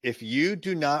If you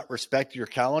do not respect your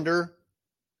calendar,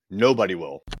 nobody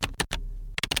will.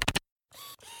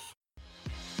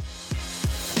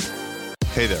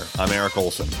 Hey there, I'm Eric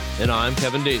Olson. And I'm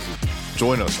Kevin Daisy.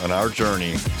 Join us on our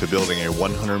journey to building a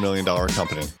 $100 million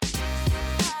company.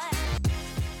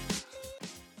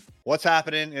 What's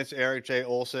happening? It's Eric J.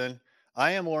 Olson.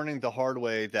 I am learning the hard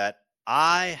way that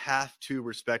I have to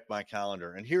respect my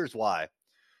calendar. And here's why.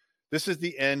 This is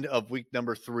the end of week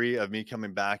number 3 of me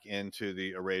coming back into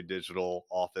the Array Digital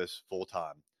office full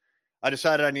time. I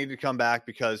decided I needed to come back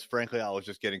because, frankly, I was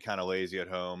just getting kind of lazy at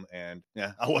home and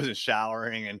I wasn't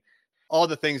showering and all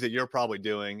the things that you're probably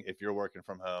doing if you're working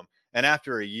from home. And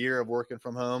after a year of working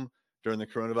from home during the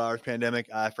coronavirus pandemic,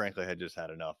 I frankly had just had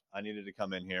enough. I needed to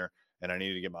come in here and I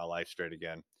needed to get my life straight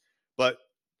again. But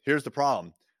here's the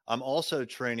problem. I'm also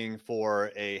training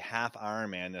for a half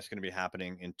Ironman that's going to be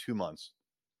happening in 2 months.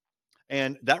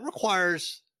 And that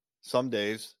requires some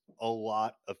days a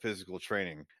lot of physical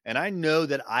training. And I know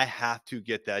that I have to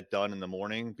get that done in the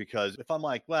morning because if I'm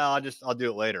like, well, I'll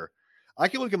do it later. I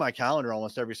can look at my calendar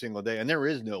almost every single day and there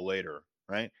is no later,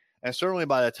 right? And certainly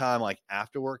by the time like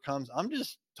after work comes, I'm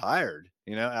just tired,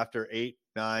 after 8,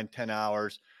 9, 10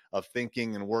 hours of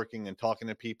thinking and working and talking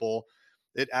to people,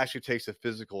 it actually takes a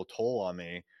physical toll on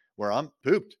me where I'm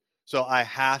pooped. So I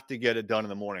have to get it done in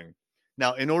the morning.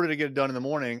 Now, in order to get it done in the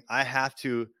morning, I have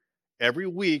to every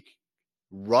week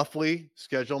roughly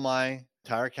schedule my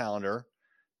entire calendar,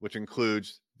 which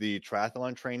includes the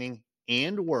triathlon training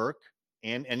and work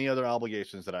and any other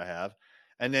obligations that I have.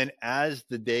 And then as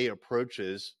the day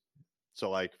approaches, so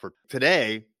like for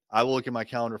today, I will look at my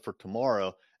calendar for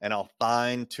tomorrow and I'll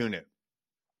fine tune it.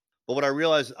 But what I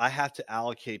realize is I have to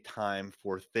allocate time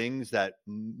for things that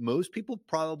most people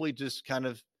probably just kind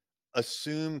of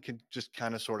assume can just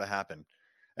kind of sort of happen.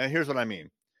 And here's what I mean.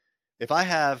 If I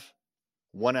have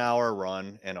 1 hour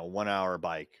run and a 1 hour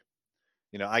bike,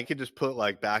 I could just put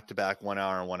like back to back 1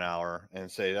 hour and 1 hour and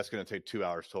say that's going to take 2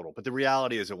 hours total. But the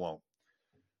reality is it won't.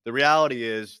 The reality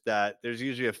is that there's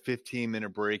usually a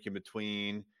 15-minute break in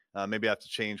between. Maybe I have to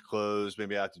change clothes.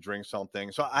 Maybe I have to drink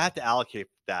something. So I have to allocate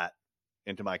that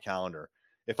into my calendar.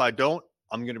 If I don't,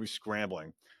 I'm going to be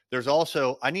scrambling. There's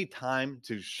also, I need time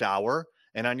to shower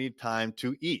and I need time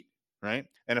to eat, right?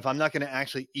 And if I'm not going to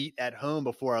actually eat at home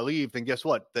before I leave, then guess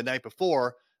what? The night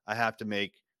before, I have to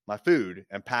make my food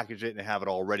and package it and have it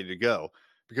all ready to go.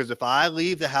 Because if I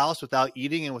leave the house without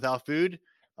eating and without food,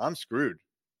 I'm screwed.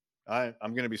 I'm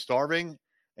going to be starving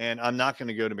and I'm not going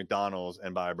to go to McDonald's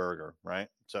and buy a burger, right?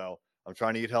 So I'm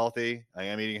trying to eat healthy. I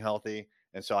am eating healthy.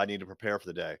 And so I need to prepare for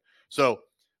the day. So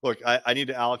look, I need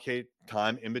to allocate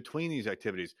time in between these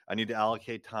activities. I need to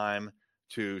allocate time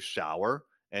to shower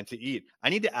and to eat. I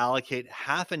need to allocate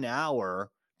half an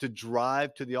hour to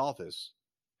drive to the office.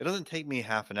 It doesn't take me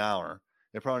half an hour.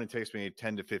 It probably takes me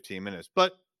 10 to 15 minutes,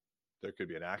 but there could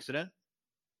be an accident.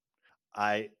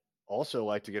 I also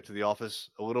like to get to the office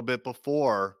a little bit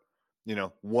before,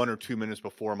 1 or 2 minutes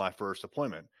before my first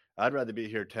appointment. I'd rather be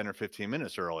here 10 or 15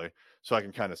 minutes early so I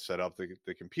can kind of set up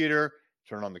the computer,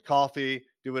 turn on the coffee,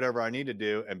 do whatever I need to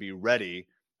do and be ready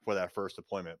for that first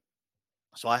appointment.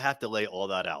 So I have to lay all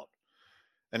that out.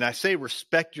 And I say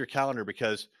respect your calendar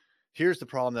because here's the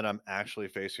problem that I'm actually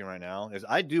facing right now is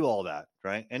I do all that,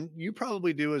 right? And you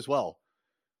probably do as well.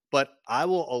 But I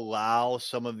will allow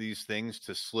some of these things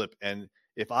to slip. And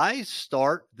if I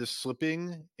start the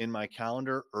slipping in my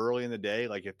calendar early in the day,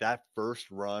 like if that first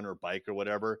run or bike or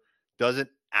whatever doesn't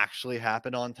actually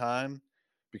happen on time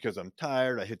because I'm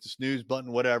tired, I hit the snooze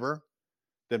button, whatever,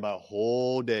 then my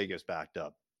whole day gets backed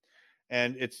up.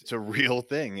 And it's a real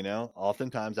thing,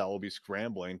 Oftentimes I will be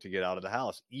scrambling to get out of the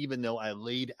house, even though I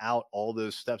laid out all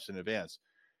those steps in advance.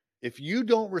 If you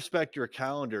don't respect your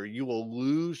calendar, you will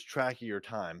lose track of your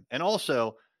time. And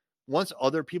also, once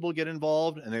other people get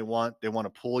involved and they want to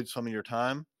pull some of your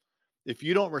time, if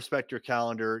you don't respect your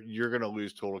calendar, you're going to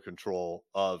lose total control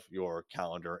of your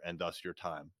calendar and thus your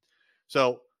time.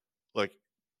 So, look,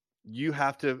 you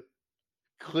have to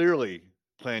clearly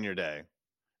plan your day.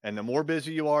 And the more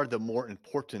busy you are, the more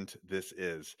important this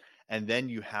is. And then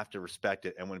you have to respect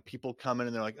it. And when people come in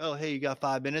and they're like, oh, hey, you got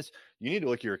 5 minutes, you need to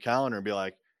look at your calendar and be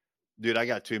like, dude, I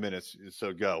got 2 minutes.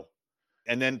 So go.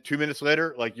 And then 2 minutes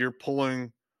later, like you're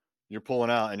pulling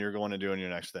out and you're going to doing your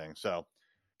next thing. So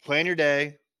plan your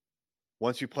day.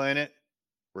 Once you plan it,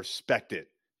 respect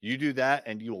it. You do that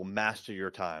and you will master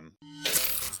your time.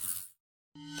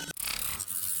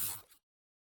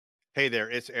 Hey there,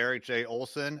 it's Eric J.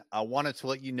 Olson. I wanted to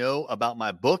let you know about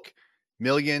my book, $1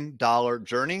 Million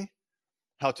Journey,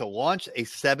 How to Launch a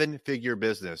 7-Figure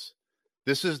Business.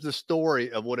 This is the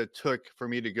story of what it took for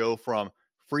me to go from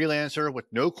freelancer with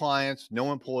no clients,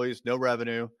 no employees, no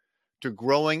revenue, to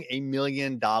growing $1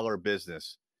 million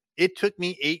business. It took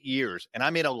me 8 years, and I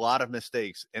made a lot of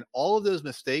mistakes. And all of those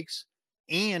mistakes,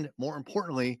 and more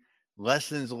importantly,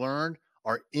 lessons learned,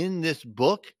 are in this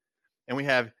book. And we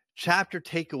have chapter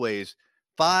takeaways,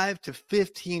 5 to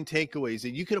 15 takeaways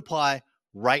that you could apply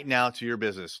right now to your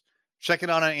business. Check it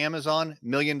out on Amazon, $1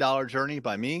 Million Journey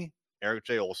by me, Eric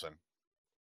J. Olson.